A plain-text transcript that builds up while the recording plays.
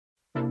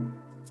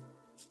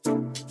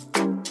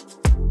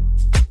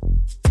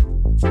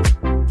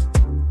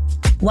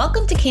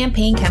Welcome to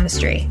Campaign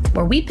Chemistry,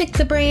 where we pick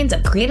the brains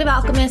of creative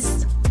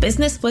alchemists,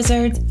 business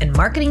wizards, and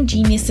marketing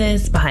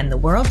geniuses behind the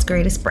world's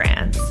greatest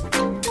brands.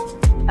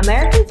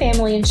 American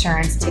Family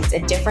Insurance takes a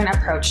different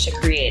approach to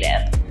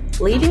creative,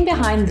 leaving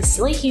behind the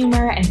silly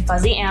humor and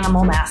fuzzy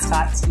animal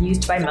mascots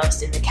used by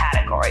most in the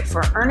category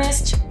for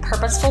earnest,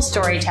 purposeful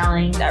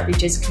storytelling that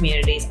reaches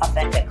communities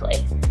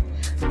authentically.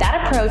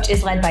 That approach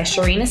is led by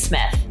Sharina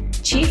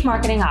Smith, Chief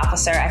Marketing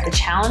Officer at the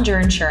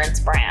Challenger Insurance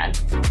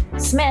brand.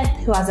 Smith,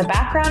 who has a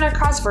background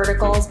across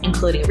verticals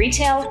including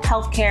retail,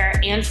 healthcare,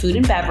 and food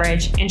and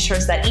beverage,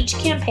 ensures that each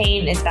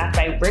campaign is backed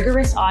by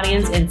rigorous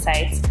audience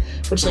insights,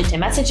 which lead to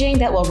messaging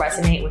that will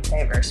resonate with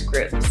diverse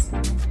groups.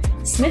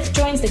 Smith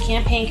joins the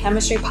Campaign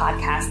Chemistry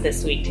podcast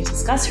this week to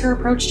discuss her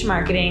approach to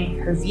marketing,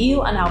 her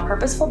view on how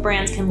purposeful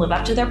brands can live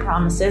up to their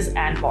promises,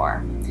 and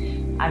more.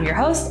 I'm your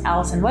host,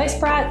 Allison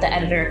Weisbrot, the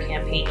editor of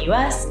Campaign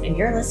US, and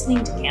you're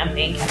listening to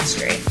Campaign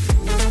Chemistry.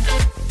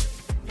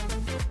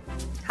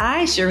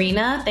 Hi,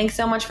 Sharina. Thanks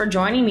so much for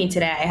joining me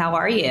today. How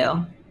are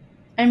you?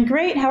 I'm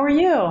great. How are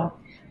you?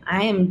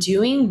 I am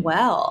doing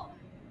well.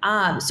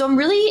 So I'm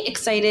really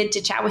excited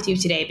to chat with you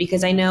today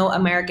because I know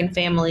American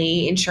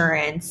Family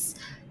Insurance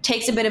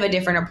takes a bit of a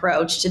different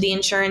approach to the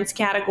insurance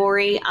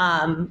category.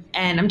 And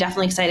I'm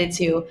definitely excited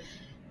to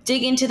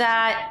dig into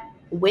that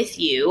with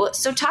you.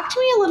 So talk to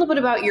me a little bit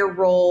about your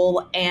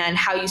role and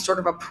how you sort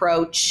of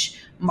approach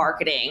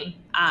marketing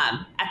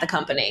at the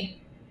company.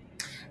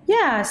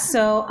 Yeah,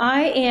 so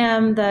I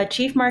am the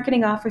Chief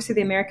Marketing Officer of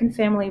the American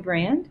Family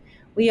brand.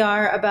 We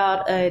are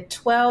about a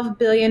 $12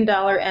 billion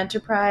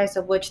enterprise,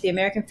 of which the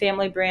American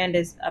Family brand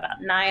is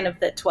about 9 of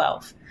the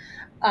 12.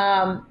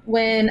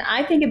 When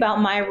I think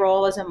about my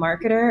role as a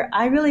marketer,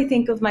 I really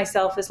think of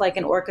myself as like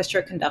an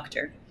orchestra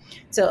conductor.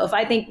 So if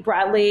I think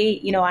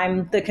broadly,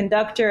 I'm the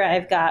conductor.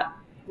 I've got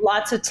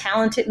lots of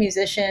talented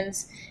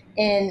musicians,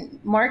 and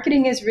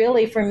marketing is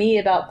really for me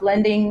about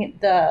blending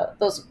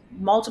those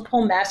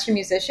multiple master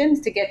musicians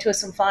to get to a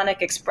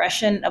symphonic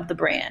expression of the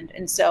brand.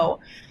 And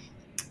so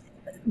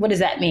what does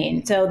that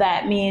mean? So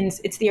that means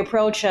it's the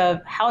approach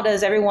of how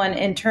does everyone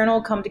internal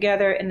come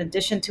together in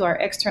addition to our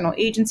external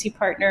agency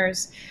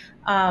partners.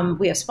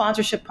 We have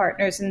sponsorship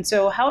partners. And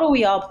so how do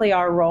we all play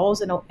our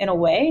roles in a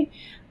way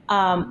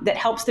that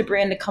helps the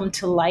brand to come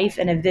to life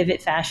in a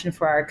vivid fashion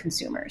for our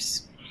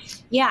consumers?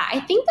 Yeah, I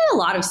think that a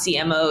lot of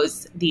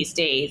CMOs these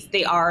days,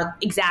 they are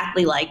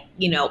exactly like,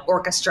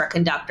 orchestra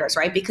conductors,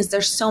 right? Because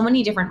there's so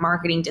many different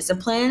marketing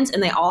disciplines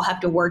and they all have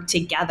to work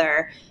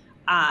together.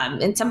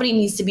 And somebody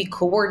needs to be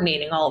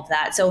coordinating all of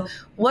that. So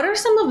what are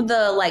some of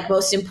the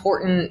most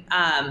important,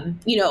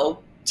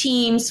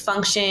 teams,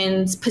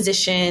 functions,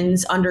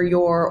 positions under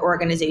your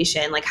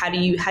organization? Like, how do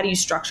you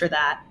structure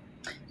that?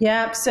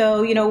 Yeah.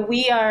 So,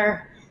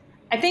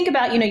 I think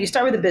about, you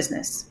start with a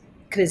business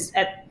because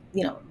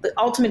the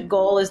ultimate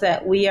goal is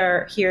that we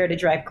are here to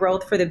drive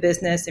growth for the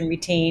business and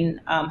retain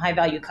high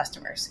value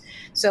customers.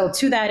 So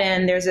to that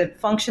end, there's a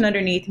function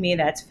underneath me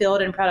that's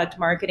field and product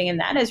marketing. And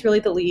that is really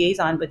the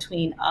liaison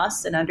between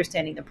us and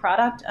understanding the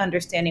product,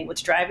 understanding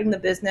what's driving the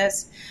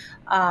business,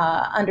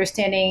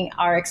 understanding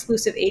our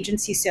exclusive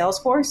agency sales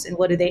force and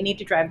what do they need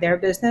to drive their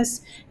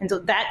business. And so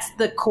that's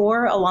the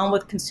core along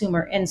with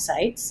consumer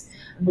insights.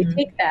 Mm-hmm. We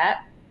take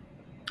that.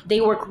 They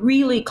work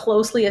really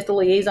closely as the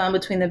liaison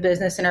between the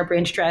business and our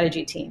brand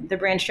strategy team. The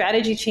brand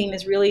strategy team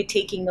is really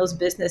taking those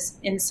business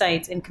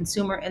insights and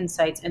consumer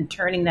insights and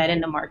turning that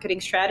into marketing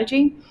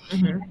strategy.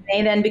 Mm-hmm.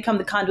 They then become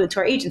the conduit to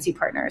our agency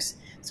partners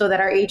so that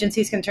our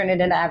agencies can turn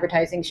it into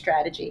advertising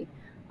strategy.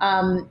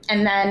 And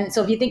then,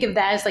 so if you think of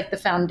that as like the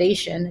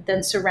foundation,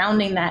 then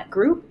surrounding that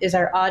group is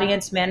our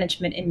audience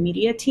management and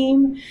media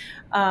team,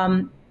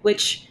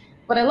 which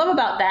what I love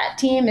about that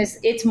team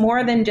is it's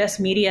more than just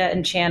media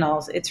and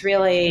channels. It's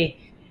really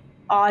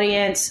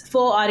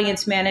full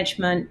audience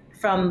management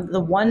from the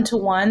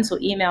one-to-one, so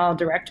email,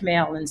 direct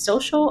mail, and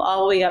social,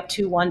 all the way up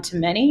to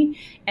one-to-many.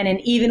 And then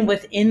even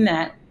within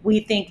that,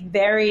 we think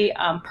very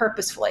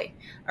purposefully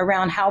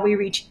around how we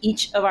reach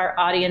each of our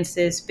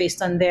audiences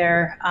based on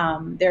their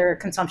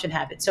consumption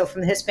habits. So from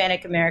the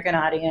Hispanic American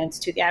audience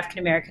to the African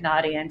American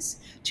audience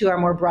to our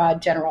more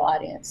broad general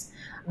audience.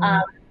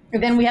 Mm-hmm.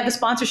 And then we have the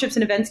sponsorships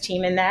and events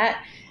team, and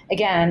that,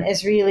 again,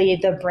 is really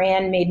the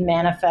brand made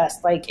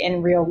manifest like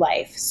in real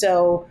life.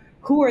 So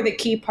who are the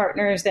key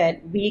partners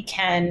that we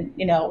can,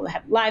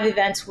 have live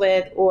events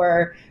with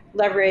or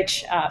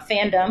leverage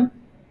fandom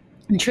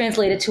and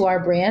translate it to our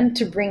brand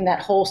to bring that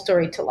whole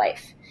story to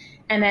life.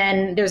 And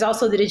then there's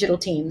also the digital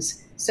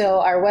teams. So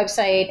our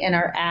website and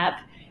our app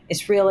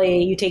is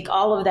really, you take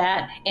all of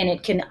that and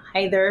it can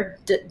either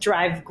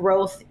drive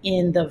growth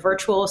in the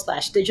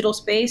virtual/digital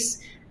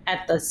space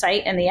at the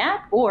site and the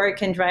app, or it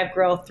can drive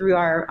growth through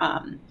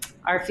our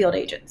field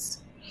agents.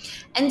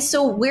 And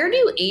so where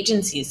do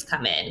agencies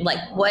come in? Like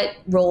what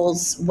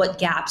roles, what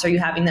gaps are you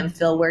having them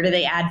fill? Where do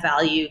they add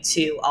value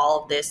to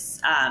all of this,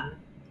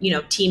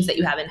 teams that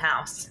you have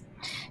in-house?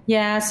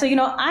 Yeah. So,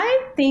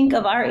 I think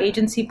of our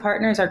agency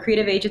partners, our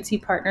creative agency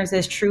partners,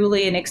 as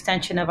truly an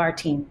extension of our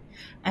team.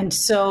 And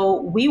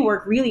so we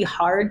work really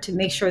hard to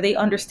make sure they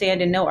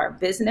understand and know our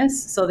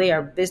business. So they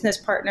are business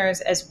partners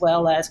as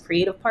well as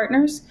creative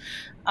partners.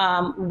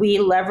 We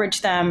leverage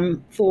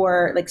them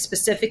for, like,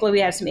 specifically, we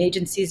have some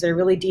agencies that are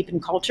really deep in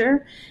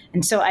culture.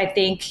 And so I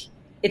think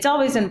it's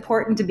always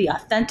important to be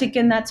authentic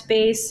in that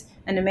space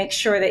and to make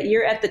sure that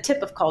you're at the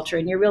tip of culture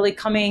and you're really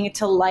coming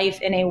to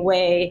life in a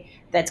way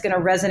that's going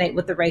to resonate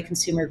with the right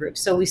consumer group.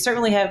 So we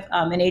certainly have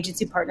an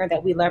agency partner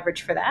that we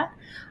leverage for that.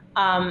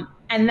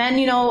 And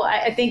then,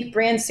 I think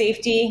brand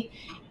safety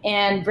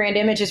and brand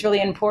image is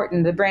really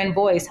important. The brand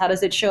voice, how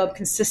does it show up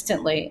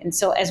consistently? And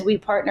so as we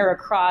partner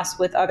across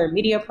with other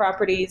media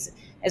properties,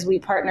 as we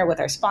partner with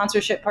our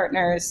sponsorship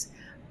partners,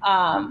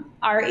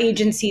 our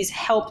agencies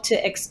help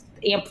to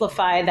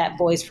amplify that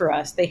voice for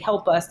us. They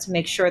help us to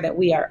make sure that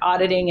we are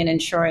auditing and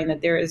ensuring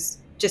that there is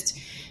just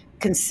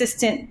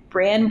consistent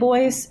brand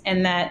voice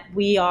and that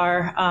we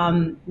are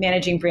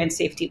managing brand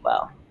safety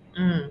well.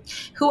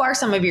 Who are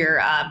some of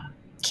your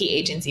key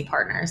agency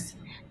partners?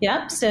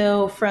 Yep.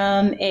 So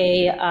from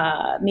a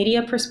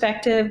media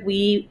perspective,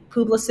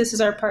 Publicis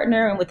is our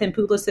partner, and within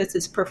Publicis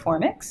is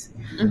Performix.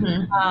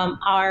 Mm-hmm.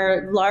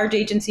 Our large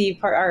agency,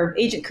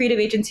 creative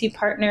agency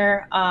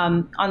partner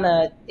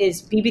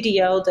is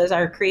BBDO, does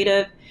our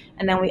creative,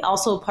 and then we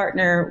also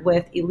partner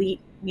with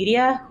Elite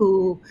Media,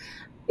 who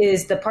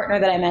is the partner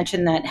that I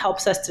mentioned that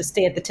helps us to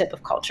stay at the tip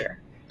of culture.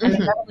 And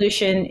mm-hmm.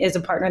 Revolution is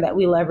a partner that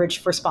we leverage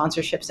for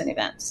sponsorships and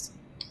events.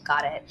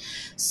 Got it.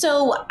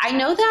 So I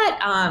know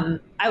that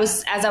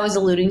as I was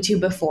alluding to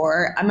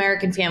before,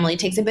 American Family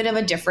takes a bit of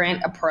a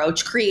different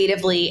approach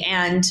creatively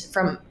and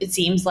it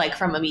seems like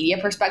from a media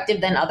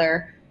perspective than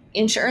other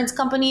insurance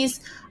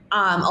companies.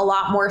 A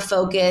lot more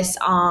focus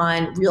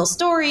on real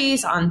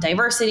stories, on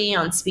diversity,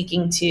 on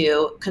speaking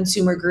to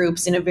consumer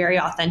groups in a very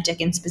authentic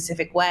and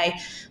specific way.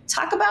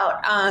 Talk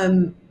about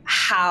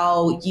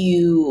how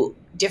you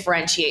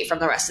differentiate from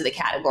the rest of the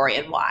category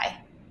and why.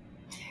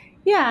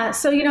 Yeah.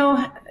 So,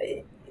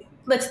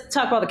 let's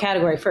talk about the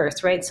category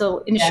first, right? So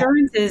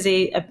insurance is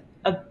a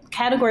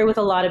category with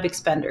a lot of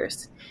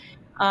expenders.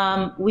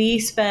 We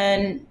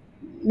spend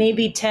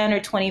maybe 10 or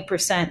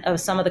 20%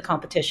 of some of the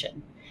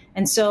competition.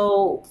 And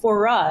so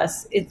for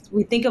us,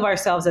 we think of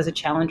ourselves as a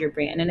challenger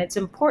brand, and it's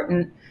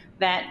important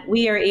that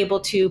we are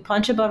able to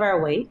punch above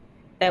our weight,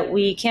 that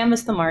we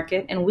canvas the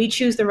market, and we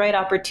choose the right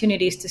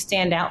opportunities to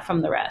stand out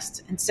from the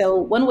rest. And so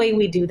one way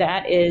we do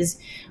that is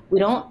we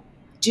don't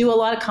do a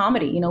lot of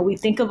comedy. We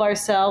think of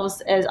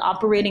ourselves as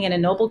operating in a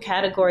noble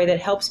category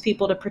that helps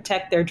people to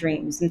protect their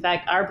dreams. In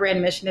fact, our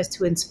brand mission is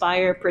to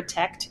inspire,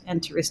 protect,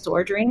 and to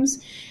restore dreams.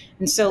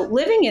 And so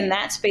living in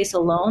that space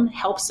alone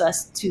helps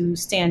us to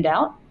stand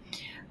out.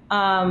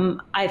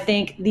 I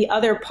think the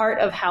other part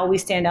of how we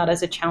stand out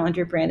as a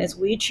challenger brand is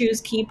we choose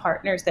key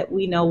partners that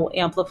we know will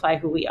amplify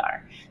who we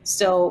are.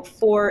 So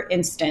for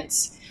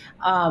instance,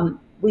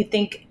 we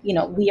think,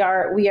 we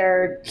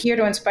are here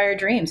to inspire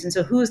dreams. And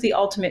so who's the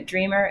ultimate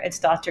dreamer? It's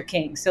Dr.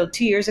 King. So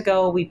 2 years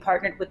ago, we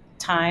partnered with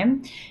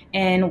Time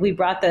and we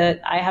brought the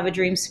I Have a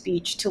Dream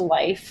speech to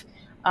life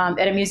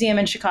at a museum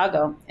in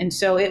Chicago. And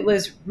so it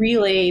was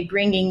really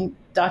bringing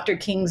Dr.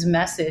 King's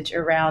message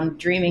around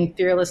dreaming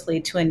fearlessly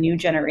to a new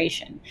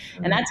generation.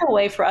 Mm-hmm. And that's a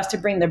way for us to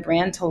bring the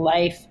brand to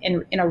life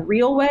in a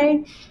real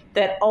way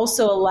that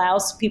also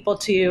allows people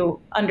to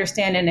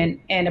understand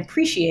and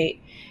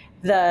appreciate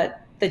the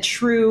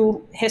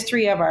true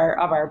history of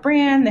our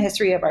brand, the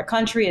history of our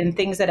country, and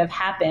things that have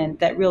happened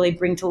that really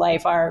bring to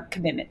life our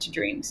commitment to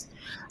dreams.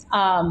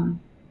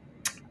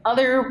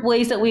 Other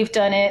ways that we've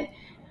done it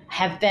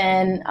have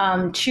been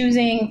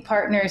choosing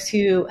partners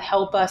who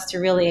help us to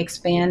really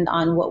expand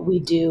on what we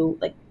do,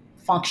 like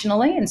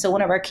functionally. And so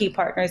one of our key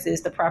partners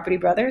is the Property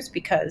Brothers,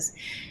 because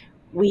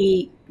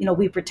we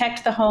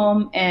protect the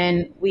home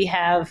and we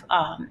have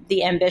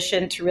the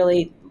ambition to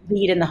really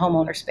lead in the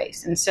homeowner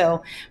space. And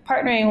so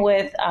partnering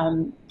with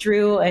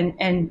Drew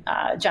and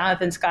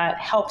Jonathan Scott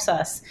helps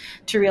us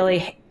to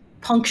really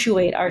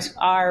punctuate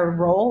our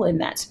role in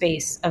that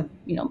space of,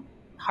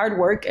 hard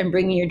work and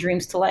bringing your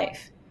dreams to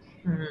life.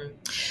 Mm-hmm.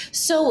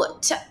 So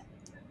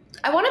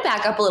I want to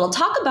back up a little,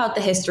 talk about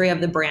the history of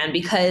the brand,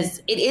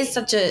 because it is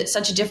such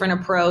a different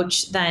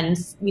approach than,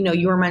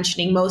 you were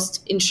mentioning.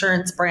 Most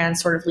insurance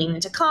brands sort of lean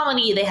into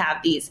comedy. They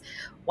have these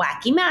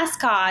wacky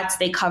mascots.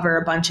 They cover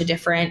a bunch of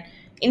different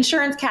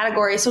insurance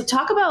categories. So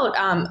talk about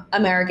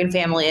American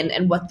Family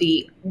and what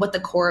the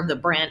core of the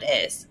brand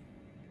is.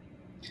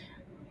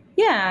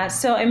 Yeah.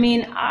 So,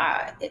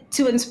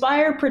 to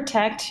inspire,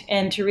 protect,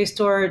 and to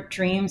restore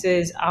dreams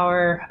is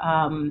our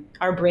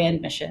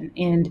brand mission.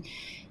 And,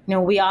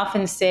 we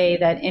often say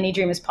that any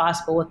dream is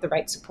possible with the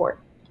right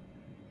support.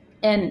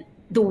 And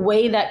the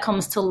way that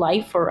comes to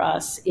life for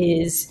us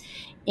is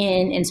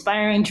in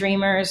inspiring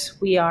dreamers.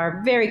 We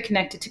are very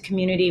connected to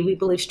community. We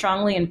believe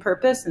strongly in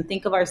purpose and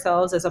think of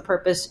ourselves as a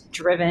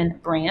purpose-driven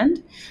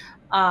brand.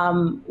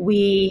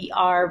 We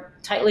are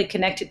tightly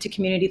connected to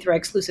community through our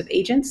exclusive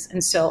agents.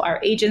 And so our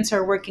agents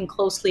are working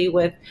closely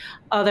with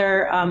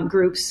other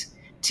groups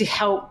to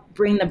help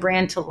bring the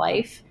brand to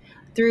life.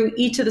 Through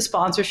each of the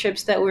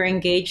sponsorships that we're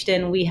engaged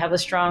in, we have a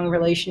strong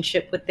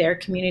relationship with their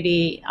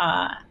community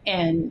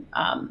and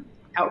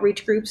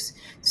outreach groups.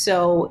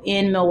 So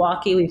in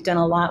Milwaukee, we've done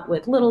a lot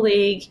with Little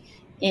League.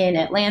 In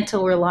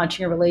Atlanta, we're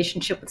launching a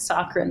relationship with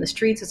Soccer in the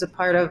Streets as a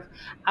part of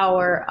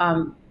our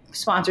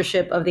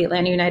sponsorship of the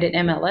Atlanta United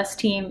MLS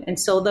team. And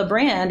so the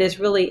brand is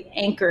really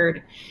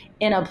anchored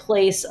in a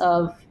place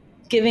of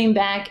giving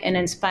back and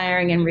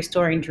inspiring and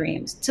restoring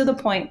dreams, to the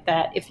point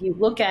that if you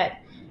look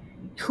at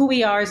who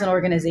we are as an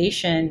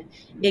organization,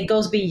 it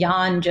goes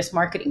beyond just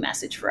marketing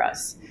message for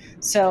us.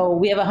 So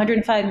we have a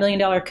 $105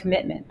 million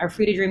commitment. Our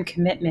Free to Dream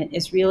commitment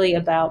is really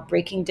about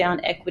breaking down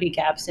equity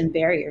gaps and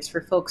barriers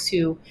for folks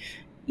who,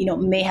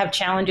 may have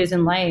challenges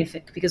in life,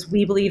 because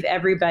we believe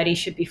everybody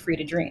should be free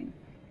to dream.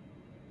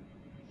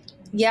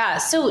 Yeah.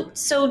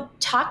 So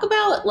talk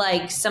about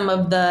like some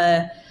of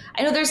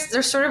I know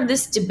there's sort of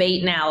this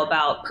debate now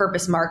about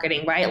purpose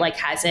marketing, right? Like,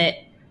 has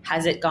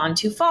it gone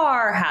too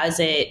far? Has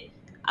it,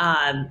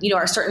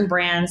 are certain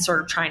brands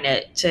sort of trying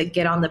to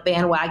get on the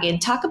bandwagon?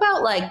 Talk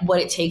about like what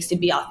it takes to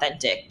be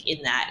authentic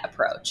in that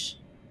approach.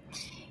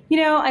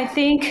 I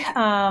think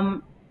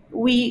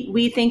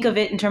we think of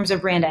it in terms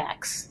of brand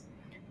acts.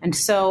 And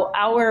so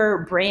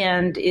our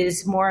brand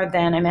is more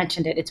than, I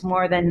mentioned it, it's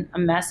more than a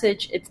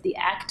message. It's the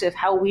act of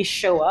how we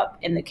show up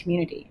in the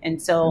community.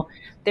 And so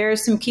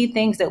there's some key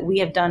things that we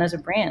have done as a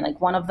brand.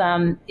 Like one of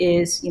them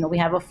is, we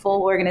have a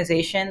full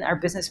organization, our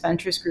business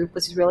ventures group,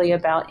 which is really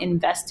about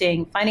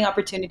investing, finding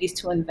opportunities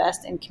to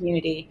invest in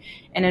community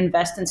and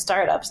invest in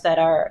startups that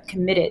are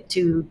committed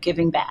to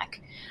giving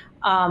back.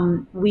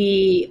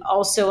 We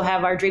also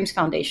have our Dreams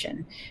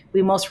Foundation.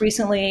 We most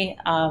recently,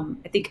 I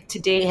think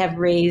today, have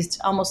raised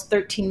almost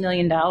 $13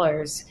 million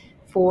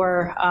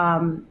for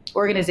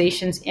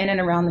organizations in and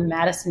around the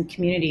Madison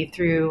community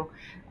through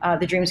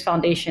the Dreams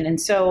Foundation. And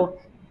so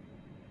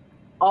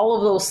all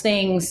of those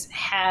things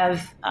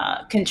have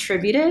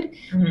contributed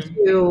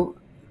to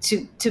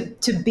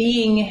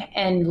being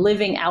and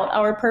living out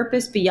our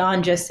purpose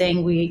beyond just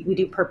saying we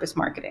do purpose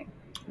marketing.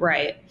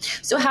 Right.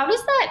 So how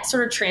does that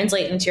sort of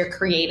translate into your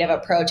creative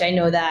approach? I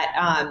know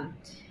that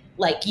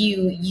like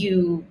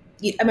you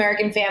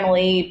American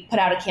Family put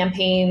out a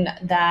campaign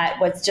that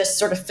was just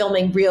sort of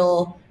filming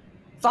real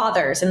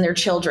fathers and their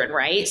children,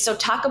 right? So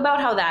talk about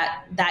how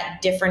that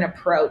different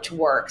approach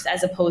works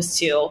as opposed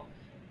to,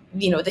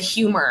 the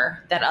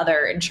humor that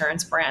other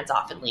insurance brands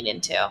often lean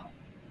into.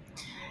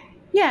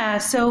 Yeah.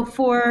 So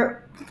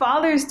for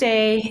Father's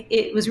Day,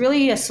 it was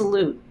really a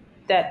salute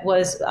that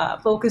was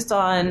focused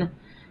on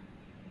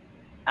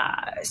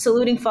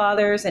saluting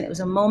fathers, and it was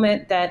a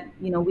moment that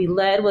we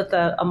led with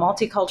a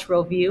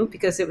multicultural view,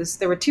 because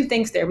there were two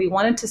things there. We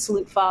wanted to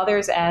salute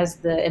fathers as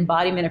the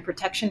embodiment of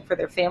protection for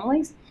their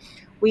families.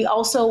 We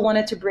also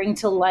wanted to bring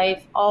to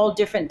life all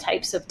different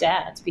types of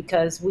dads,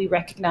 because we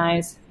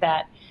recognize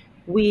that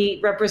we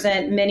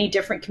represent many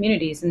different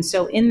communities. And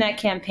so in that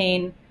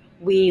campaign,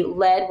 we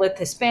led with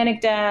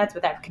Hispanic dads,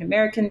 with African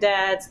American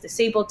dads,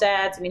 disabled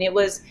dads. I mean, it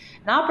was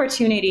an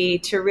opportunity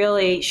to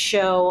really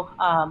show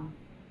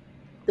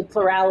the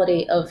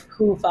plurality of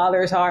who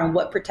fathers are and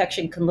what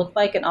protection can look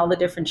like and all the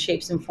different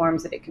shapes and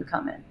forms that it can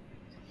come in.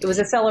 It was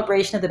a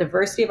celebration of the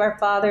diversity of our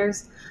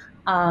fathers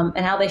and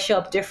how they show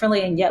up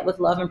differently and yet with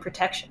love and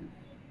protection.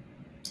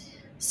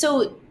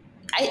 So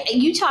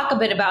you talk a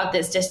bit about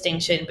this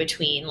distinction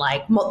between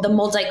like the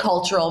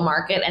multicultural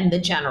market and the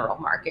general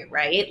market,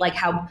 right? Like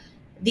how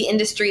the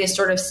industry is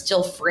sort of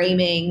still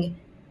framing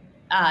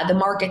the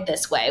market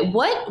this way.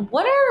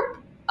 What are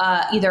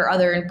either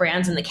other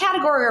brands in the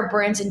category or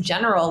brands in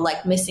general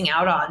like missing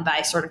out on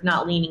by sort of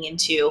not leaning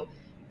into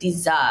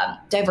these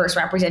diverse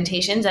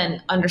representations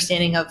and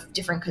understanding of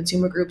different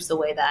consumer groups the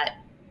way that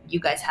you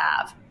guys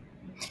have?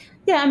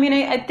 Yeah, I mean,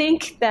 I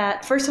think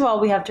that, first of all,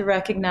 we have to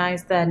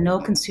recognize that no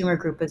consumer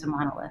group is a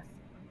monolith.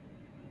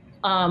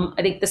 I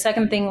think the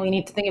second thing we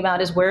need to think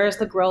about is, where is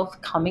the growth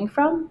coming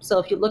from? So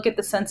if you look at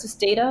the census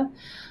data,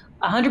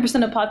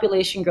 100% of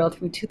population growth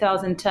from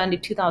 2010 to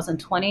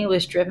 2020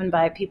 was driven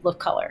by people of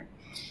color.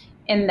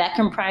 And that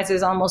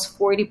comprises almost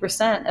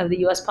 40% of the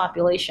U.S.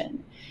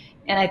 population.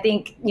 And I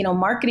think,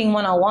 marketing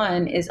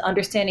 101 is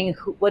understanding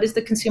what is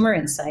the consumer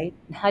insight,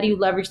 and how do you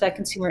leverage that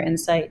consumer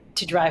insight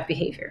to drive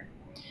behavior.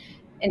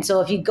 And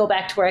so if you go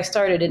back to where I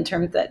started in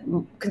terms that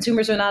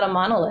consumers are not a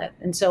monolith.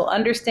 And so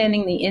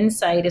understanding the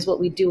insight is what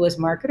we do as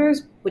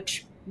marketers,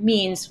 which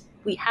means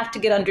we have to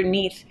get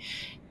underneath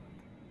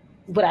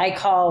what I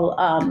call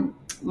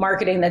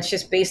marketing that's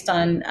just based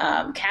on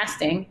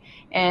casting,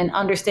 and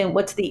understand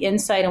what's the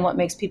insight and what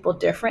makes people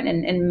different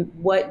and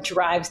what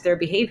drives their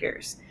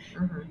behaviors.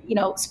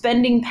 Mm-hmm.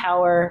 Spending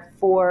power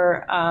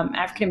for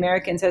African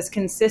Americans has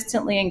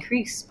consistently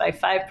increased by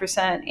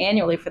 5%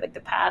 annually for like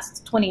the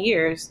past 20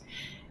 years.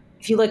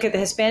 If you look at the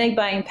Hispanic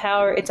buying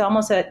power, it's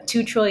almost at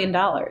 $2 trillion.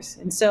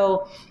 And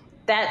so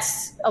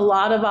that's a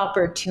lot of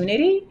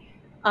opportunity.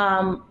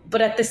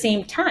 But at the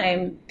same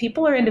time,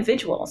 people are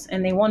individuals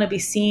and they want to be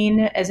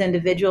seen as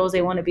individuals.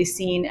 They want to be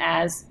seen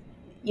as,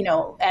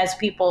 as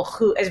people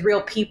as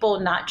real people,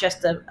 not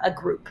just a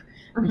group.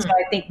 And so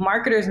I think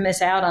marketers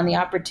miss out on the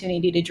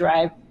opportunity to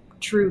drive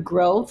true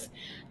growth,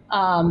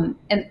 and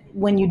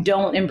when you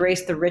don't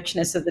embrace the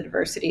richness of the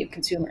diversity of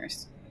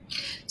consumers.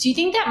 Do you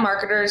think that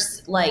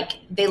marketers, like,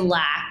 they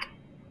lack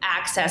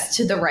access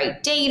to the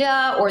right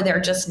data, or they're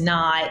just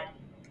not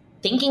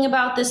thinking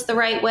about this the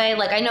right way?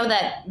 Like, I know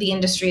that the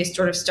industry is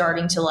sort of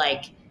starting to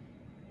like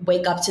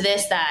wake up to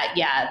this, that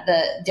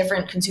the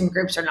different consumer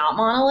groups are not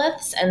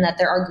monoliths, and that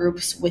there are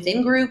groups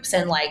within groups,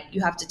 and like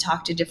you have to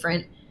talk to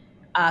different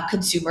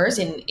consumers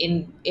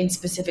in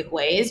specific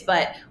ways.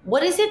 But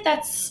what is it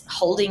that's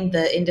holding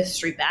the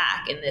industry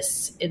back in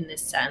this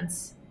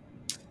sense?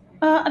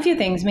 A few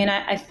things. I mean,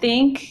 I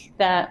think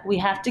that we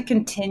have to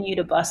continue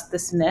to bust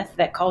this myth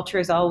that culture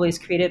is always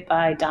created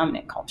by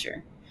dominant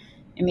culture.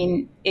 I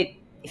mean,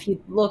 if you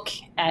look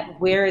at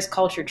where is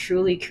culture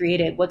truly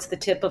created, what's the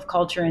tip of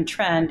culture and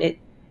trend, it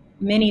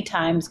many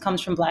times comes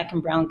from Black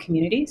and brown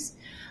communities.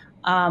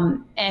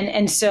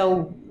 And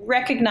so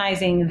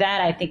recognizing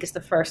that, I think, is the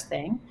first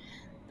thing.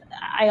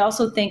 I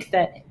also think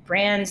that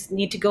brands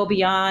need to go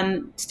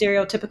beyond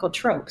stereotypical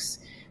tropes.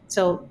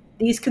 So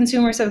these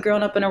consumers have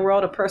grown up in a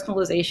world of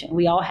personalization.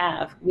 We all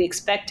have. We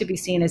expect to be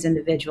seen as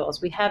individuals.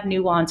 We have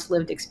nuanced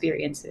lived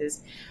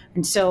experiences.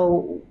 And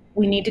so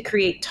we need to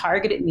create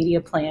targeted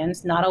media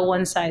plans, not a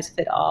one size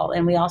fit all.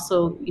 And we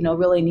also,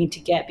 really need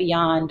to get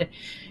beyond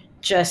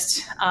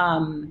just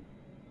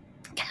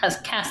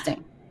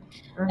casting.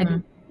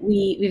 And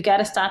we've got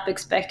to stop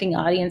expecting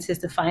audiences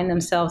to find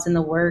themselves in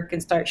the work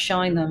and start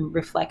showing them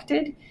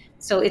reflected.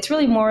 So it's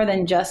really more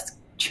than just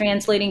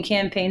translating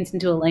campaigns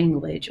into a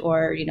language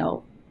or,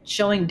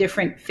 showing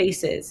different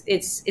faces.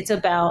 It's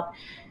about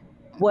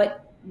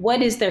what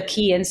is their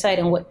key insight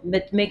and what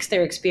makes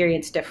their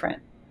experience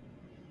different.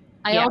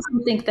 I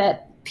also think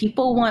that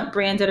people want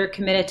brands that are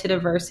committed to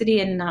diversity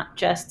and not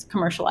just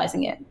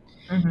commercializing it.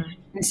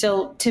 And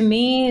so to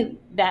me,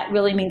 that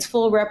really means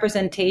full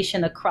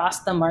representation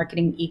across the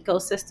marketing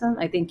ecosystem.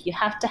 I think you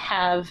have to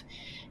have,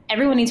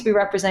 everyone needs to be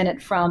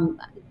represented from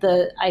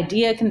the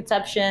idea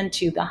conception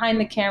to behind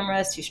the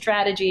cameras to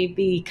strategy,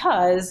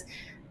 because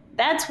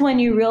that's when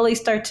you really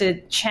start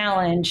to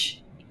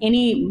challenge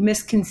any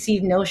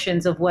misconceived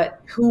notions of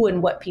who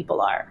and what people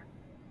are.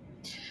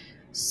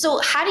 So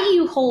how do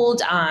you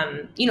hold, how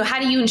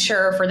do you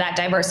ensure for that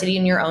diversity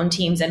in your own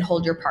teams and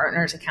hold your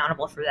partners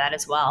accountable for that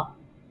as well?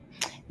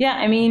 Yeah,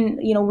 I mean,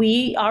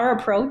 our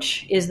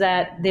approach is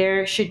that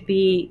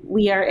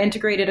we are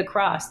integrated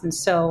across. And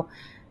so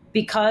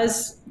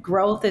because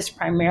growth is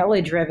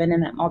primarily driven in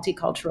that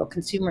multicultural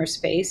consumer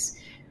space,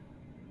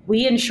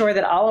 we ensure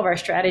that all of our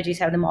strategies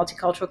have the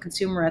multicultural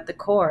consumer at the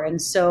core.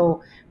 And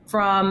so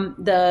from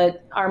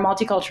our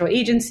multicultural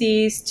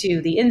agencies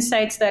to the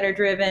insights that are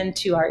driven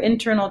to our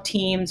internal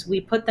teams,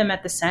 we put them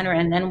at the center.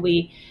 And then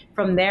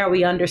from there,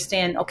 we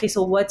understand, okay,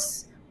 so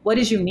what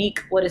is unique,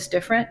 what is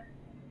different?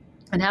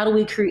 And how do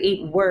we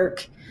create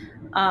work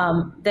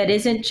that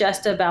isn't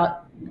just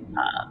about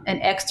an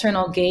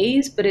external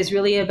gaze, but is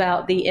really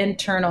about the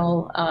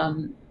internal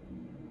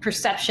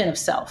perception of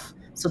self?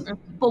 So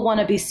people want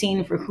to be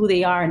seen for who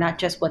they are, not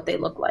just what they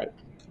look like.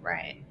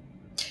 Right.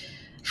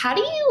 How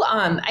do you,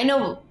 I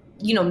know,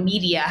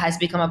 media has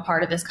become a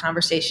part of this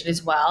conversation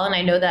as well. And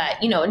I know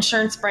that,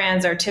 insurance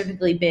brands are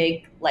typically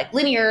big, like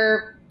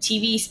linear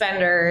TV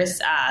spenders,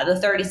 the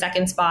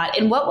 30-second spot.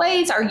 In what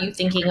ways are you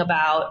thinking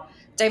about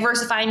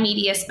diversifying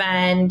media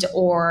spend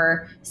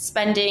or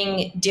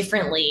spending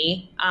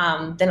differently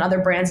than other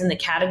brands in the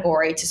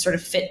category to sort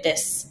of fit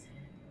this,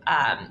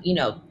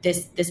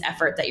 this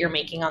effort that you're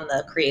making on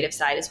the creative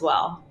side as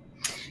well?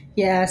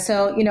 Yeah.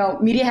 So,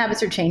 media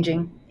habits are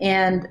changing.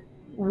 And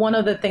one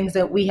of the things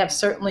that we have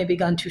certainly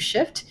begun to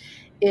shift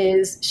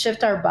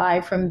our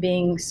buy from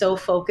being so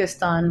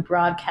focused on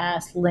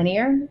broadcast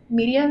linear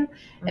media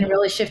and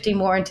really shifting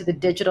more into the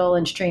digital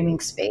and streaming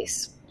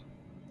space.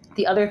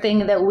 The other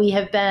thing that we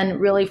have been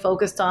really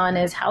focused on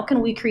is how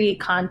can we create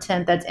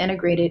content that's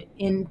integrated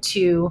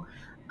into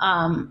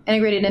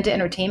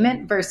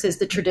entertainment versus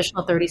the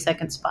traditional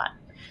 30-second spot.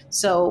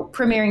 So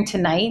premiering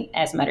tonight,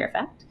 as a matter of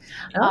fact,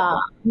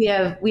 we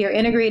are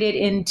integrated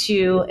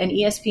into an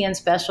ESPN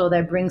special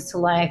that brings to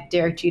life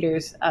Derek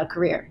Jeter's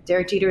career.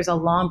 Derek Jeter is a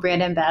long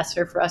brand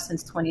ambassador for us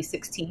since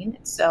 2016.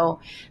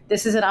 So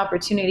this is an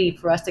opportunity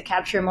for us to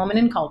capture a moment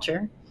in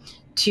culture,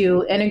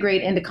 to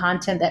integrate into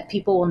content that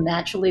people will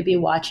naturally be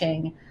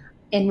watching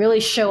and really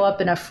show up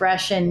in a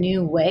fresh and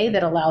new way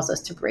that allows us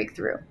to break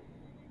through.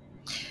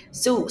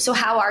 So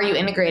how are you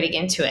integrating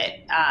into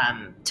it?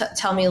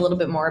 Tell me a little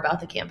bit more about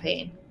the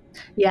campaign.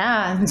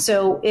 Yeah, and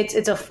so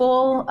it's a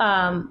full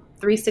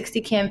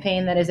 360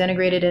 campaign that is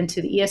integrated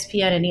into the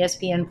ESPN and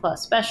ESPN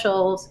Plus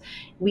specials.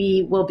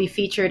 We will be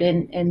featured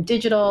in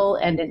digital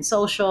and in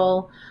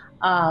social.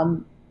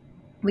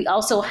 We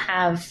also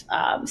have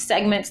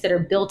segments that are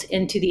built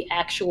into the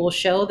actual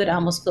show that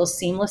almost feel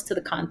seamless to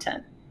the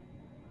content.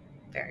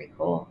 Very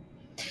cool.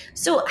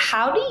 So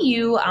how do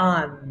you,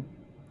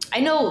 I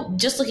know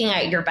just looking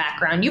at your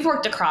background, you've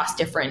worked across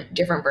different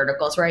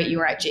verticals, right? You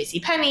were at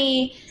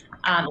JCPenney,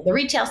 the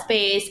retail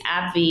space,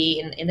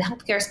 AbbVie, in the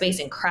healthcare space,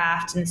 and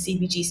Kraft in the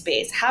CPG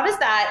space. How does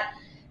that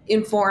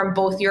inform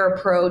both your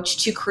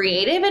approach to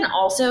creative and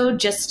also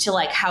just to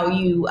like how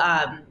you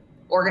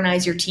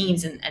organize your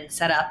teams and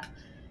set up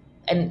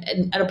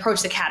and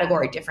approach the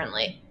category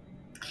differently?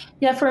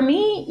 Yeah, for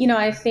me,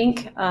 I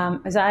think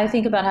as I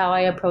think about how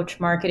I approach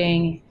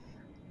marketing,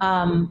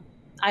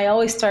 I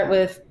always start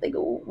with like,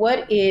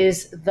 what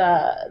is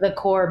the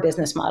core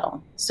business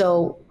model?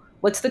 So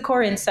what's the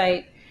core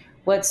insight?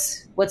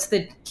 What's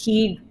the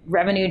key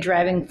revenue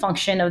driving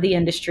function of the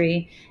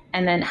industry?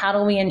 And then how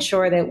do we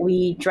ensure that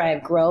we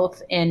drive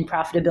growth and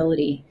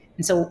profitability?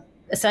 And so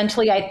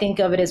essentially I think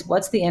of it as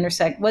what's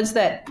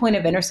that point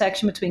of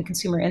intersection between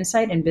consumer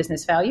insight and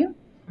business value?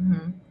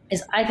 Mm-hmm.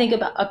 Is I think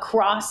about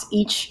across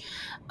each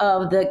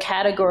of the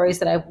categories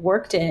that I've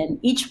worked in,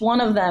 each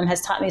one of them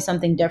has taught me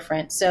something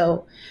different.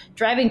 So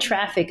driving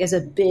traffic is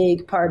a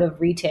big part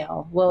of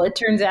retail. Well, it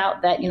turns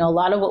out that, a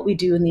lot of what we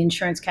do in the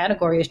insurance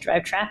category is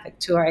drive traffic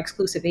to our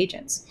exclusive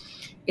agents.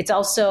 It's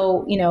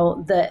also,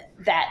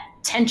 that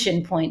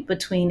tension point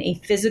between a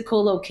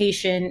physical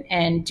location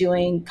and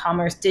doing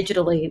commerce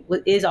digitally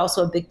is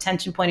also a big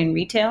tension point in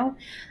retail.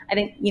 I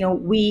think,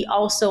 we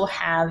also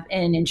have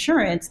in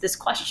insurance this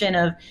question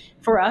of,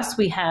 for us,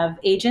 we have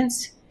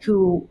agents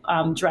who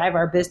drive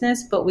our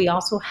business, but we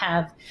also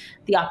have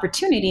the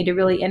opportunity to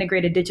really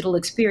integrate a digital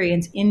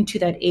experience into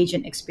that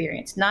agent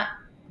experience. Not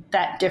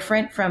that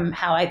different from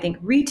how I think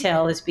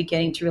retail is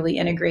beginning to really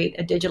integrate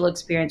a digital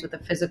experience with a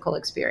physical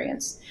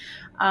experience.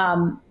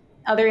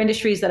 Other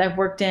industries that I've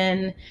worked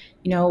in,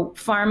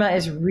 pharma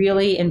is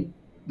really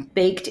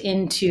baked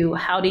into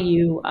how do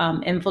you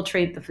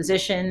infiltrate the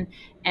physician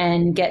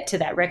and get to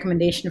that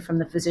recommendation from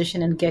the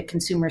physician and get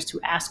consumers to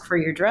ask for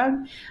your drug.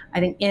 I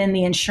think in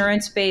the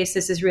insurance space,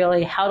 this is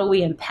really how do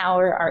we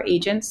empower our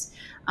agents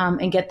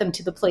and get them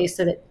to the place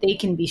so that they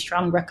can be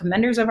strong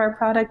recommenders of our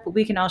product, but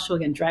we can also,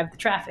 again, drive the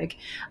traffic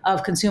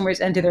of consumers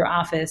into their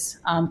office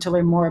to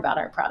learn more about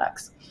our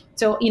products.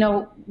 So,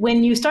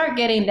 when you start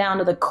getting down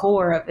to the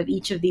core of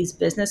each of these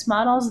business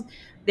models,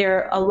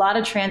 there are a lot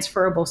of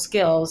transferable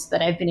skills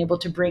that I've been able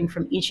to bring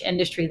from each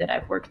industry that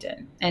I've worked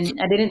in. And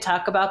I didn't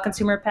talk about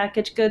consumer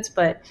packaged goods,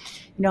 but,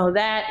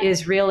 that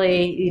is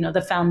really,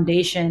 the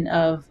foundation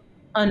of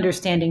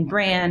understanding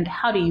brand.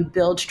 How do you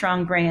build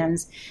strong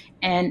brands?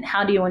 And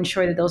how do you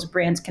ensure that those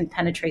brands can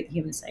penetrate the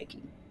human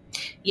psyche?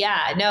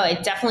 Yeah, no,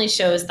 it definitely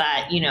shows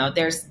that,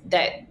 there's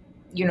that,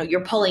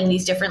 you're pulling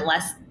these different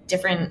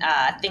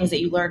things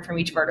that you learned from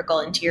each vertical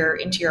into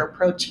your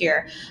approach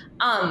here.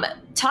 I'm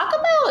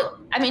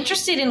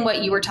interested in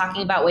what you were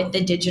talking about with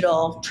the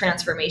digital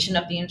transformation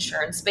of the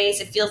insurance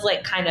space. It feels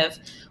like kind of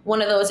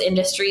one of those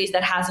industries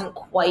that hasn't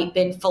quite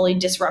been fully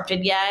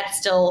disrupted yet,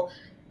 still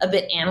a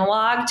bit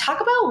analog.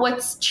 Talk about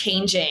what's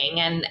changing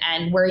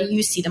and where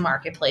you see the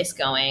marketplace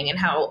going and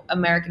how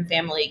American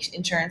Family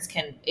Insurance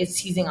is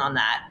seizing on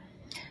that.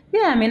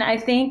 Yeah, I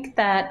think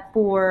that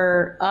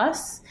for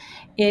us,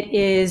 it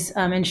is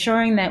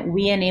ensuring that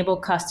we enable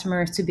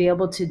customers to be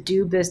able to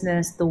do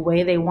business the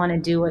way they want to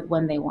do it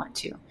when they want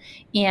to.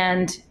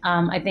 And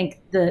I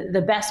think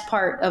the best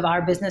part of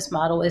our business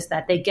model is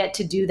that they get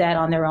to do that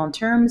on their own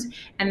terms.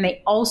 And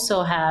they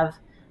also have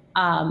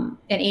an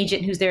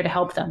agent who's there to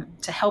help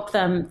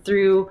them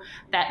through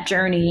that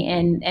journey.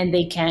 And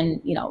they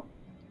can,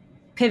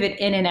 pivot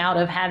in and out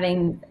of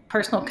having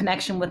personal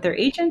connection with their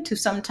agent to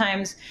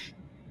sometimes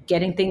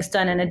getting things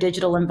done in a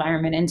digital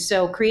environment. And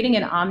so creating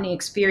an omni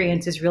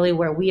experience is really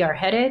where we are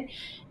headed.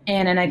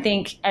 And I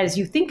think as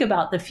you think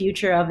about the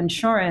future of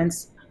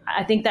insurance,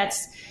 I think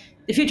that's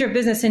the future of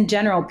business in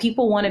general.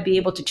 People want to be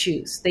able to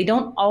choose. They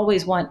don't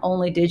always want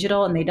only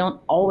digital, and they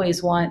don't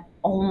always want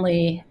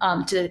only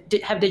to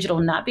have digital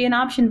not be an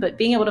option, but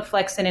being able to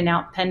flex in and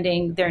out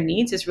pending their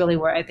needs is really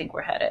where I think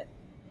we're headed.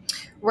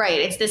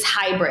 Right. It's this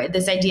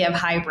idea of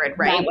hybrid,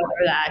 right? Yeah.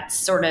 Whether that's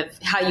sort of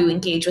how you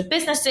engage with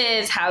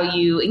businesses, how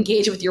you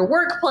engage with your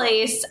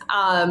workplace.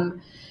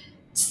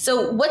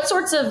 So what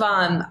sorts of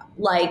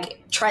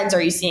trends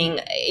are you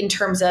seeing in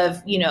terms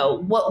of,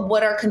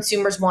 what are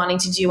consumers wanting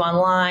to do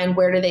online?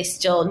 Where do they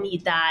still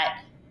need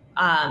that,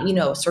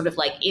 sort of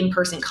like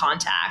in-person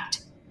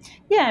contact?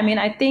 Yeah,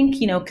 I think,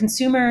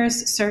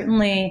 consumers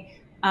certainly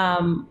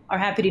are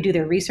happy to do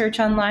their research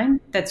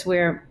online. That's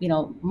where,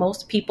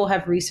 most people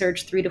have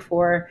researched 3 to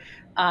 4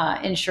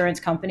 insurance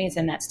companies,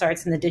 and that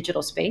starts in the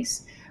digital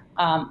space.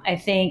 I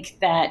think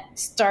that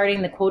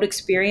starting the quote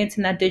experience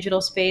in that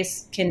digital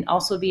space can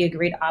also be a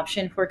great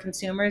option for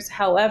consumers.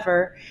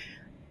 However,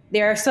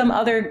 there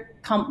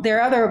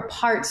are other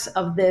parts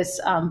of this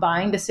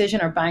buying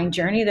decision or buying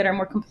journey that are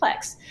more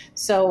complex.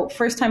 So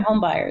first-time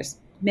home buyers,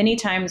 many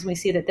times we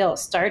see that they'll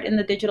start in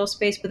the digital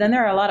space, but then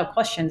there are a lot of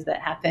questions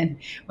that happen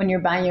when you're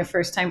buying your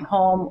first time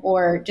home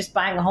or just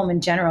buying a home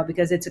in general,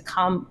 because it's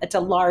a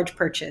large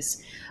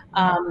purchase.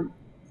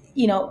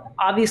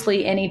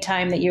 Obviously any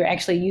time that you're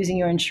actually using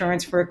your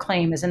insurance for a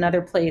claim is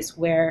another place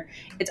where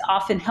it's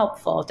often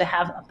helpful to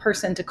have a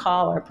person to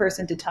call or a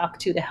person to talk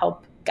to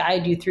help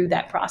guide you through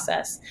that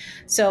process.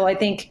 So I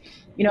think,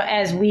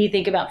 as we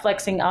think about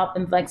flexing up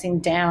and flexing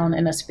down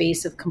in a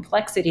space of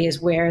complexity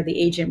is where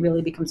the agent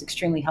really becomes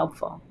extremely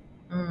helpful.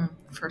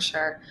 For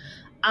sure.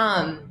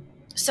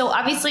 So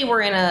obviously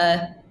we're in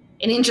an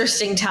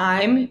interesting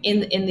time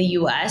in the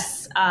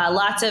US.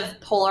 Lots of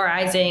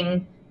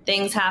polarizing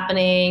things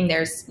happening.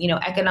 There's,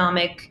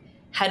 economic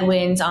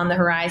headwinds on the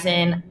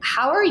horizon.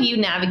 How are you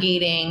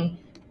navigating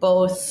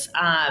both,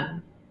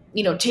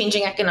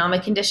 changing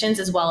economic conditions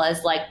as well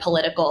as like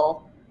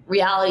political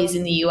realities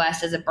in the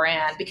US as a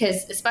brand?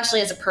 Because especially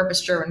as a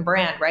purpose-driven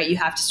brand, right, you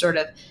have to sort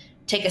of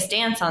take a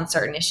stance on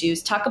certain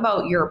issues. Talk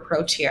about your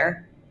approach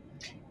here.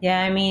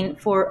 Yeah, I mean,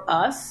 for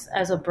us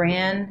as a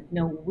brand,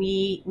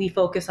 we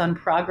focus on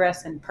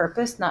progress and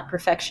purpose, not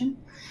perfection.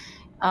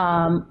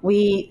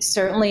 We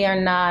certainly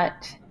are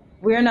not.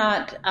 We're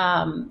not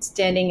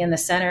standing in the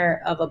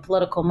center of a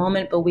political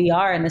moment, but we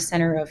are in the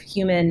center of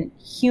human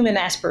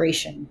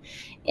aspiration.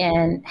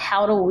 And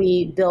how do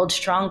we build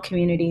strong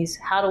communities?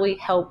 How do we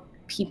help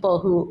people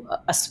who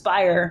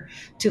aspire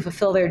to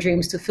fulfill their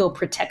dreams to feel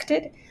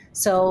protected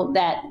so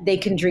that they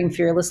can dream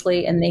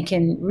fearlessly and they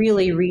can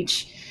really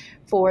reach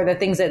for the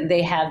things that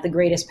they have the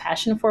greatest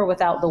passion for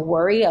without the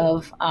worry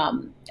of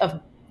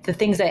the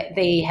things that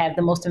they have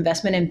the most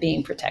investment in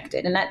being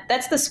protected. And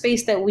that's the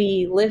space that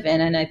we live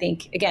in. And I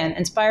think, again,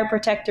 inspire,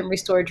 protect, and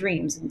restore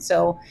dreams. And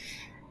so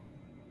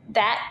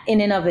that in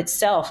and of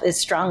itself is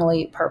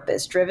strongly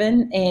purpose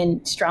driven,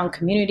 and strong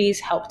communities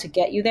help to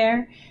get you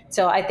there.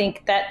 So I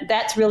think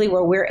that's really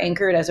where we're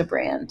anchored as a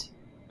brand.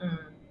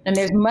 And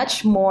there's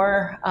much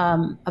more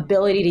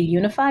ability to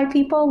unify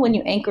people when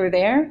you anchor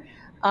there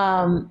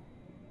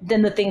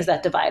than the things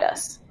that divide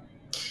us.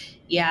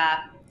 Yeah,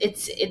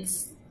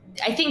 it's.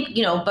 I think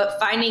but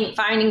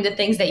finding the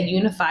things that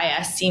unify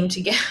us seem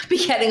to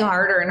be getting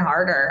harder and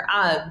harder.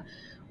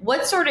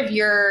 What's sort of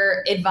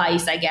your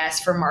advice, I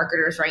guess, for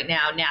marketers right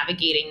now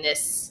navigating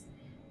this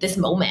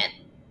moment?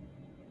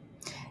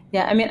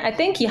 Yeah, I mean, I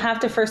think you have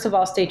to first of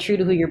all stay true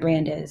to who your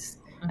brand is,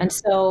 and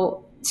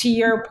so to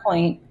your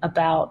point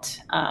about.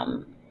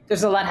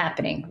 There's a lot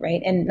happening,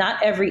 right? And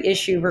not every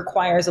issue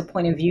requires a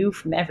point of view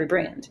from every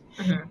brand.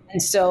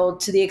 And so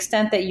to the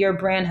extent that your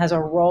brand has a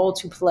role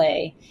to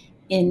play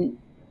in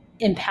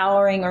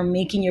empowering or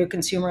making your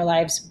consumer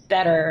lives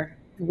better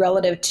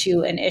relative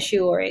to an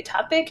issue or a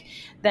topic,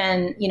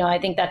 then, I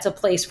think that's a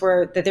place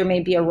that there may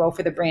be a role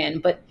for the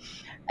brand. But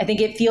I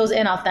think it feels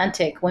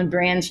inauthentic when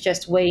brands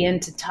just weigh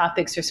into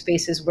topics or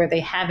spaces where they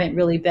haven't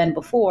really been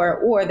before,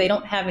 or they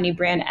don't have any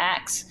brand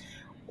acts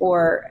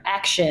or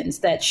actions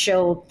that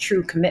show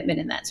true commitment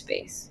in that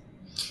space.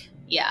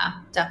 Yeah,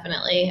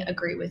 definitely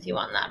agree with you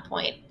on that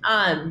point.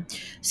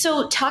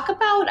 So talk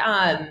about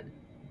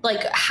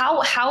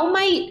how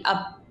might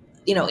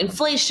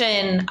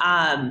inflation,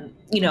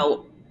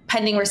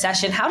 pending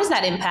recession, how does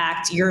that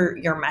impact your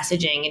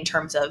messaging in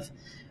terms of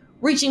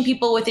reaching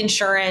people with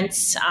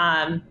insurance?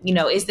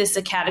 Is this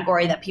a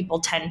category that people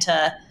tend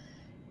to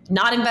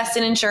not invest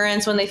in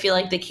insurance when they feel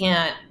like they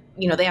can't?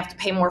 They have to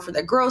pay more for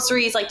their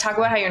groceries. Like, talk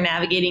about how you're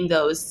navigating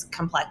those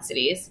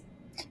complexities.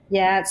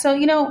 Yeah.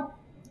 So,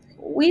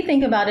 we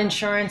think about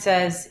insurance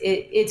as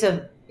it's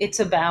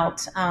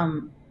about,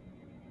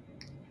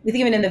 we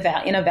think of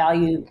it in a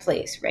value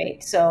place,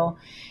 right? So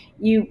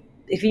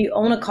if you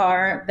own a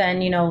car,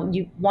 then,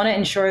 you want to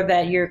ensure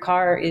that your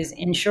car is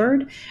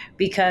insured,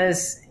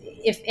 because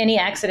if any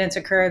accidents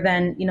occur,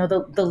 then,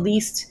 the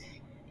least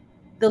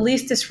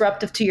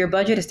disruptive to your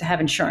budget is to have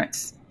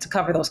insurance to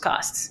cover those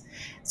costs.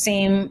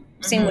 Same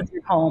with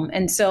your home.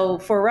 And so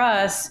for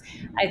us,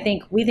 I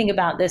think we think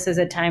about this as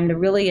a time to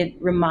really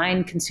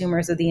remind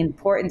consumers of the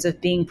importance of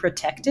being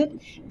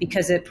protected,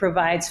 because it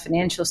provides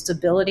financial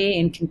stability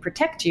and can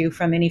protect you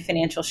from any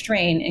financial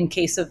strain in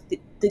case of the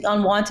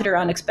unwanted or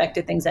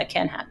unexpected things that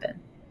can happen.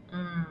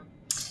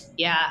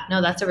 Yeah,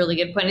 no, that's a really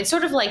good point. It's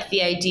sort of like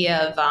the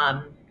idea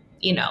of,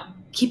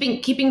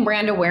 keeping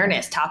brand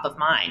awareness top of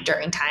mind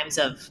during times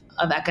of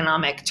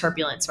economic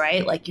turbulence,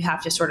 right? Like, you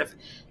have to sort of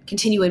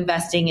continue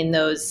investing in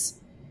those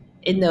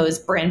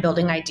brand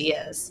building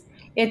ideas.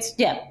 It's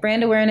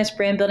brand awareness,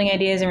 brand building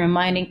ideas,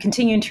 and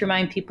continuing to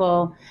remind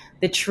people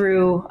the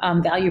true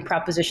value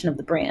proposition of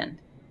the brand.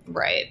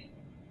 Right.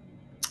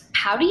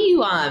 How do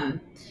you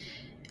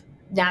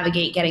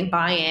navigate getting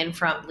buy-in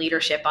from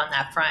leadership on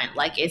that front?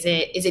 Like, is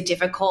it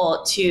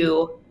difficult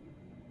to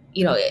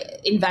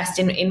invest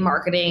in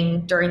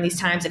marketing during these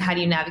times, and how do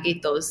you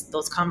navigate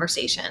those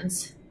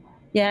conversations?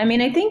 Yeah, I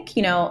mean, I think,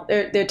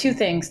 there are two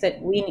things: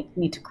 that we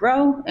need to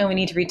grow and we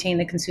need to retain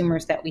the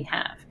consumers that we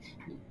have.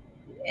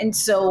 And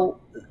so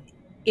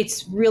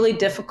it's really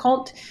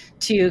difficult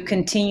to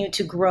continue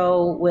to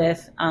grow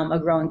with a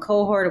growing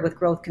cohort or with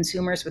growth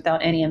consumers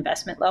without any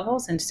investment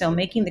levels. And so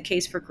making the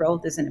case for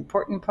growth is an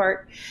important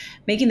part.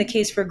 Making the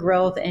case for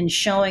growth and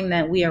showing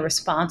that we are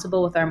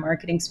responsible with our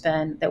marketing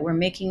spend, that we're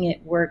making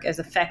it work as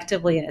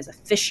effectively and as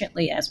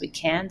efficiently as we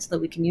can so that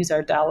we can use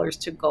our dollars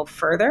to go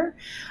further,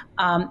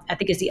 I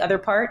think is the other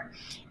part.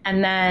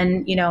 And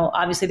then,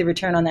 obviously the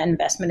return on that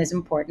investment is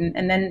important.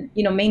 And then,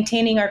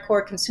 maintaining our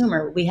core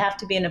consumer. We have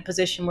to be in a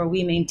position where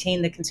we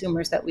maintain the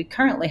consumers that we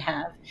currently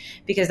have,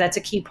 because that's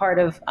a key part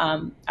of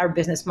our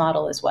business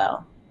model as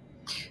well.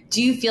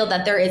 Do you feel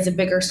that there is a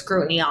bigger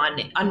scrutiny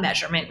on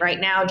measurement right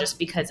now, just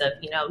because of,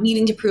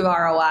 needing to prove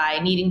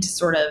ROI, needing to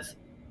sort of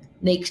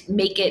make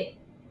it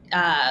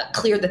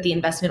clear that the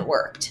investment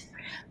worked?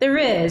 There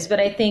is,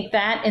 but I think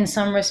that in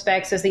some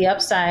respects is the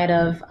upside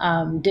of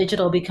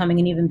digital becoming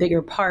an even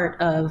bigger part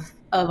of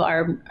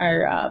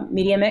our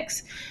media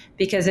mix,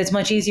 because it's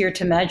much easier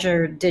to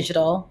measure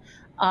digital,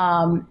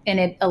 and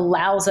it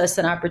allows us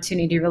an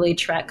opportunity to really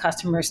track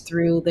customers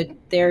through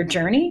their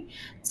journey.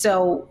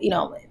 So,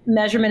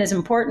 measurement is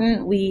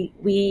important. We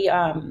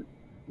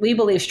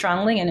believe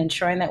strongly in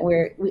ensuring that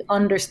we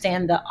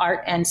understand the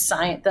art and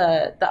science,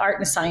 the art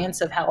and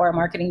science of how our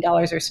marketing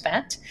dollars are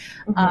spent.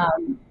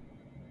 Mm-hmm.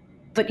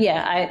 But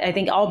yeah, I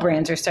think all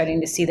brands are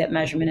starting to see that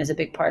measurement is a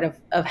big part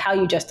of how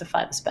you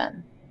justify the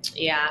spend.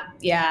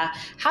 Yeah.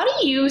 How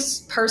do you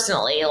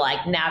personally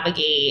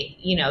navigate,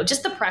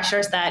 just the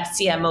pressures that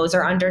CMOs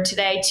are under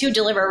today to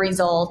deliver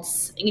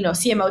results?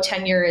 CMO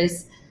tenure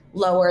is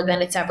lower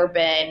than it's ever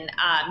been.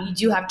 You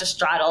do have to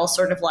straddle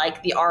sort of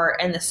the art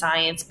and the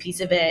science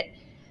piece of it.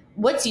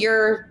 What's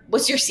your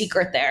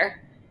secret there?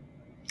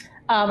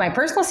 My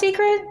personal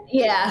secret?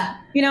 Yeah.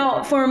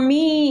 For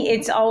me,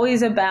 it's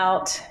always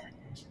about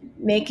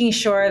making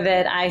sure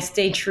that I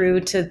stay true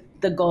to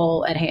the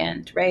goal at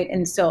hand, right?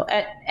 And so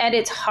at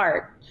its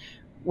heart,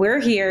 we're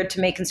here to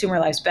make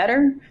consumer lives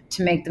better,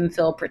 to make them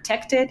feel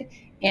protected,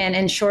 and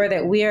ensure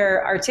that we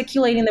are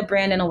articulating the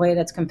brand in a way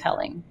that's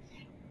compelling.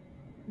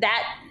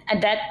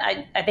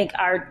 I think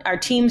our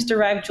teams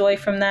derive joy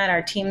from that.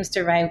 Our teams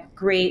derive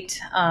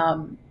great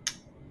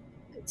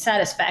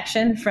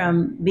satisfaction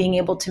from being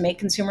able to make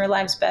consumer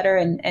lives better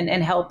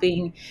and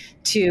helping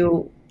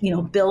to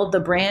build the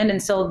brand.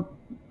 And so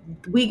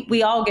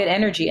we all get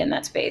energy in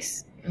that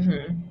space.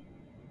 Mm-hmm.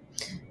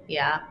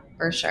 Yeah,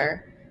 for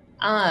sure.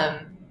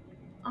 Awesome.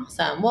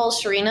 Well,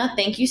 Sharina,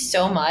 thank you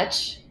so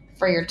much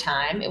for your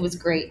time. It was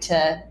great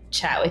to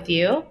chat with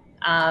you.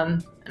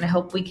 And I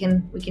hope we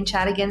can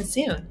chat again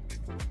soon.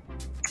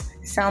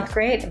 Sounds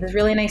great. It was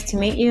really nice to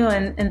meet you.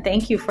 And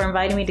thank you for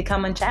inviting me to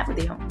come and chat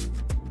with you.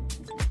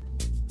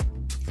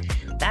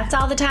 That's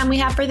all the time we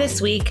have for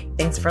this week.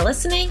 Thanks for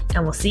listening,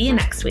 and we'll see you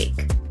next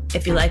week.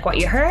 If you like what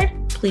you heard,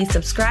 please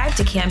subscribe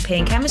to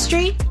Campaign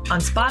Chemistry on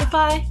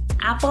Spotify,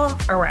 Apple,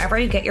 or wherever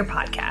you get your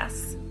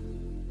podcasts.